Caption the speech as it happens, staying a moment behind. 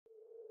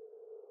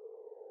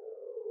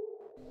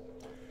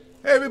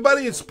Hey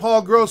everybody, it's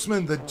Paul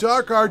Grossman, the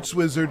Dark Arts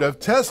Wizard of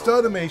Test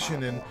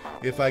Automation, and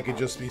if I could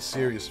just be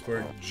serious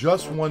for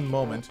just one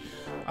moment,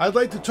 I'd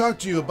like to talk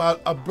to you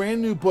about a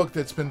brand new book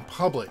that's been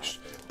published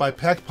by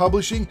Peck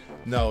Publishing.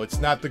 No, it's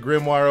not the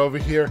Grimoire over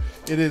here.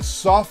 It is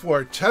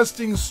Software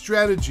Testing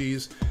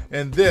Strategies,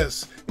 and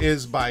this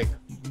is by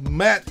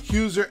Matt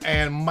Heusser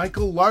and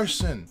Michael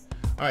Larson.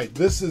 Alright,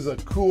 this is a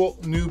cool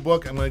new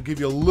book. I'm going to give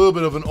you a little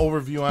bit of an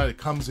overview on it. It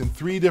comes in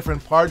 3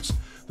 different parts.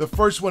 The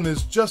first one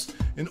is just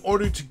in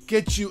order to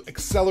get you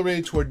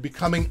accelerated toward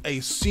becoming a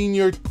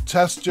senior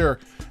tester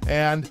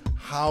and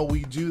how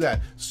we do that.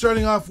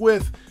 Starting off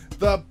with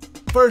the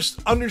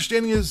first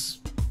understanding is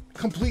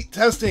complete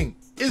testing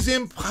is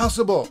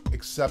impossible.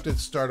 Except it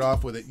start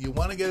off with it. You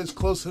want to get as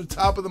close to the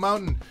top of the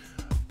mountain,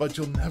 but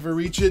you'll never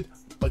reach it.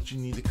 But you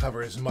need to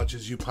cover as much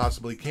as you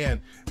possibly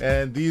can.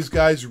 And these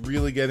guys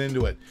really get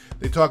into it.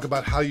 They talk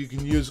about how you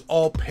can use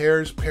all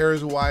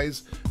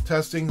pairs-wise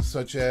testing,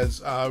 such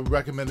as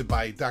recommended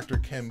by Dr.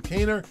 Ken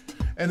Kainer.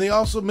 And they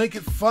also make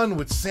it fun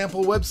with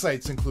sample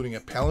websites, including a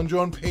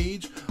palindrome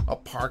page, a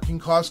parking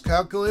cost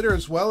calculator,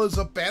 as well as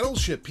a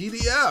battleship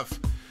PDF.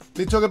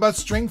 They talk about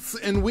strengths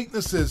and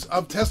weaknesses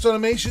of test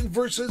automation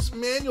versus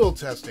manual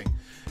testing.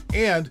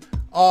 And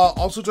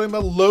also talking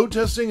about load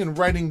testing and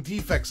writing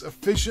defects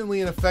efficiently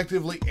and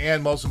effectively,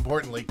 and most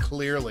importantly,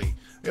 clearly.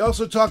 They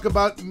also talk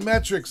about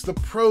metrics, the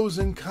pros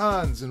and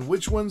cons, and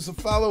which ones to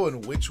follow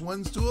and which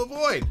ones to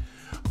avoid.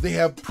 They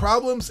have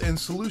problems and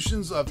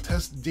solutions of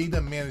test data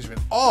management,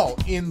 all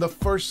in the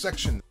first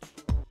section.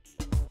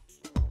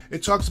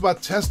 It talks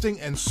about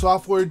testing and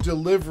software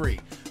delivery.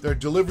 There are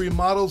delivery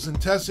models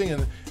and testing,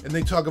 and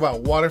they talk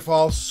about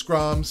waterfall,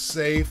 Scrum,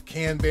 Safe,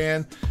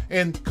 Kanban,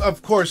 and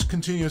of course,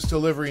 continuous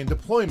delivery and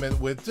deployment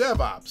with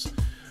DevOps.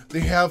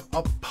 They have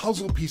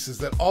puzzle pieces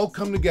that all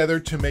come together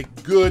to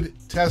make good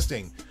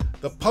testing.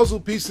 The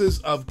puzzle pieces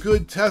of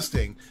good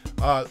testing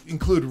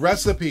include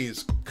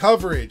recipes,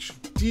 coverage,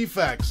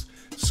 defects,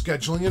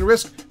 scheduling and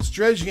risk,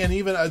 strategy, and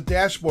even a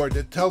dashboard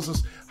that tells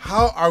us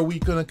how are we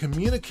going to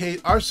communicate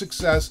our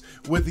success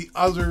with the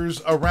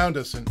others around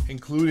us, and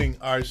including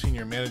our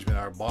senior management,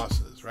 our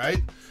bosses,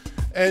 right?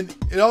 And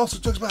it also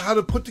talks about how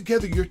to put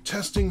together your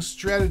testing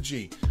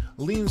strategy,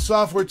 lean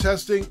software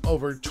testing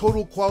over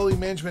total quality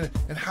management,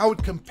 and how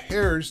it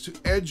compares to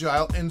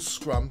Agile and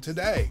Scrum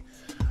today.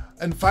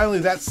 And finally,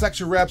 that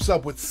section wraps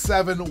up with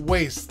 7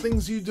 wastes,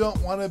 things you don't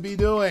want to be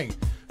doing,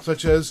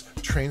 such as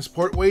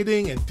transport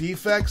waiting and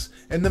defects,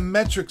 and the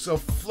metrics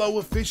of flow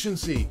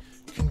efficiency,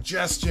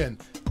 congestion,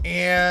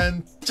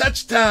 and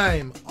touch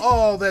time.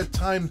 All that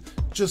time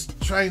just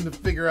trying to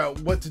figure out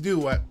what to do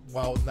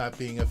while not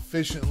being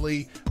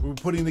efficiently. We're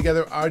putting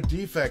together our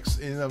defects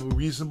in a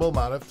reasonable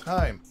amount of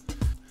time.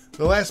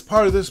 The last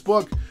part of this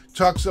book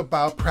talks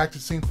about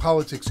practicing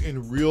politics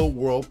in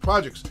real-world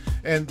projects.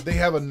 And they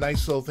have a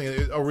nice little thing,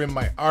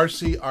 RMI,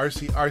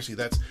 RC.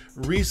 That's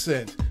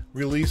recent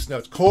release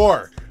notes,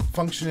 core,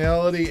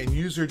 functionality, and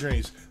user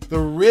journeys, the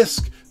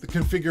risk, the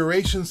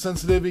configuration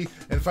sensitivity,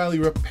 and finally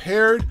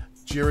repaired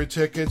JIRA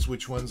tickets,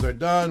 which ones are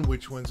done,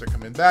 which ones are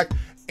coming back,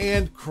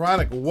 and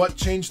chronic, what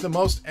changed the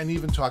most, and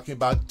even talking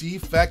about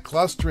defect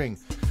clustering.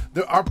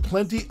 There are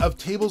plenty of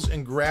tables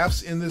and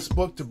graphs in this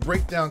book to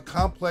break down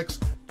complex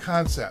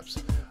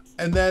concepts.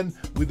 And then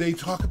they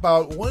talk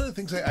about one of the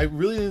things I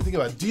really didn't think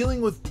about,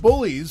 dealing with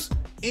bullies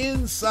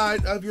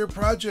inside of your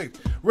project,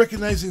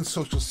 recognizing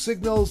social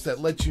signals that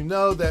let you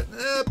know that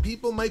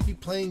people might be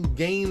playing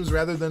games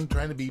rather than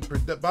trying to be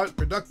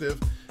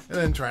productive and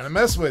then trying to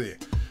mess with you.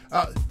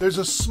 There's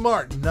a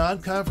smart,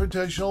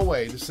 non-confrontational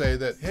way to say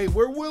that, hey,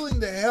 we're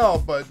willing to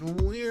help, but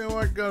we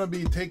aren't going to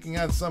be taking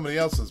on somebody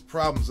else's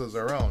problems as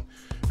our own.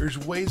 There's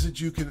ways that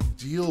you can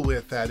deal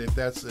with that if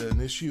that's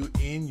an issue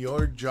in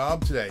your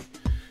job today.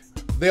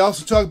 They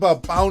also talk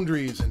about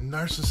boundaries and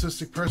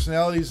narcissistic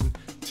personalities and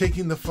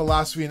taking the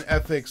philosophy and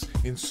ethics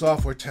in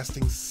software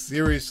testing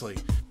seriously.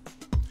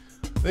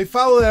 They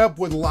follow that up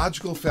with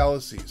logical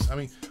fallacies. I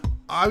mean,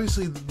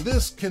 obviously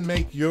this can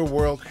make your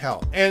world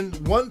hell.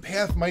 And one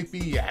path might be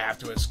you have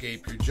to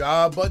escape your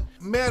job, but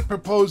Matt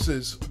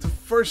proposes to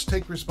first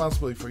take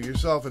responsibility for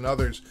yourself and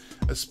others,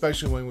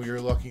 especially when we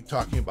are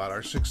talking about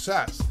our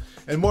success.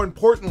 And more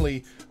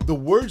importantly, the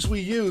words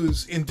we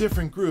use in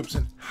different groups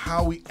and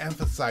how we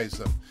emphasize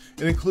them.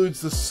 It includes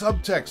the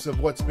subtext of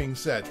what's being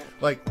said,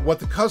 like what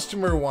the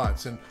customer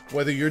wants and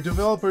whether your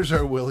developers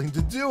are willing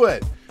to do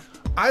it.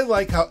 I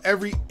like how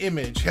every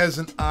image has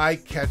an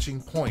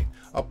eye-catching point,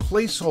 a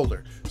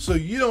placeholder, so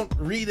you don't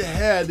read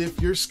ahead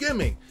if you're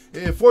skimming.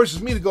 It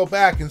forces me to go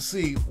back and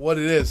see what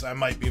it is I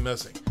might be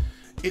missing.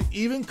 It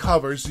even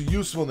covers the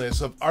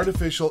usefulness of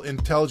artificial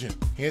intelligence.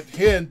 Hint,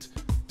 hint,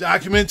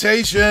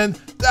 documentation.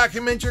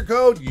 Document your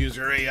code. Use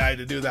your AI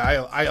to do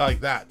that. I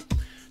like that.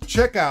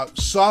 Check out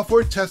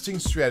Software Testing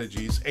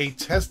Strategies, a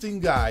testing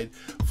guide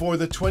for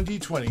the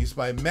 2020s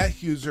by Matt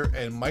Heusser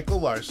and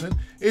Michael Larson.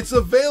 It's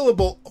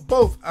available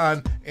both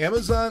on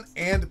Amazon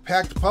and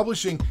Peck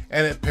Publishing,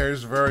 and it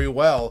pairs very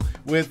well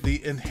with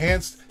the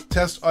enhanced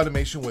Test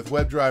Automation with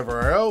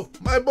WebDriver IO,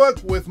 my book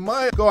with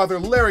my co-author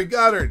Larry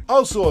Goddard,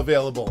 also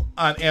available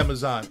on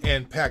Amazon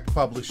and Pact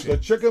Publishing. So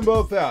check them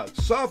both out.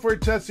 Software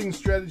Testing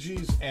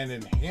Strategies and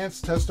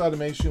Enhanced Test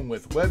Automation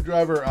with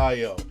WebDriver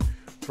IO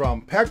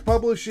from Pact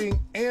Publishing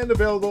and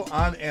available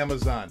on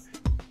Amazon.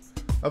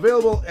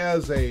 Available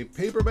as a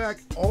paperback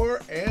or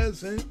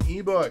as an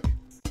ebook.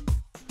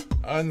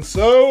 And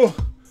so,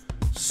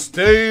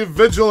 stay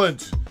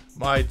vigilant,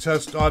 my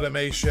test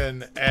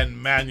automation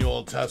and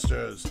manual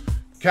testers.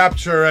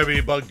 Capture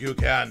every bug you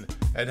can,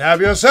 and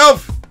have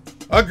yourself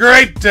a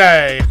great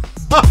day!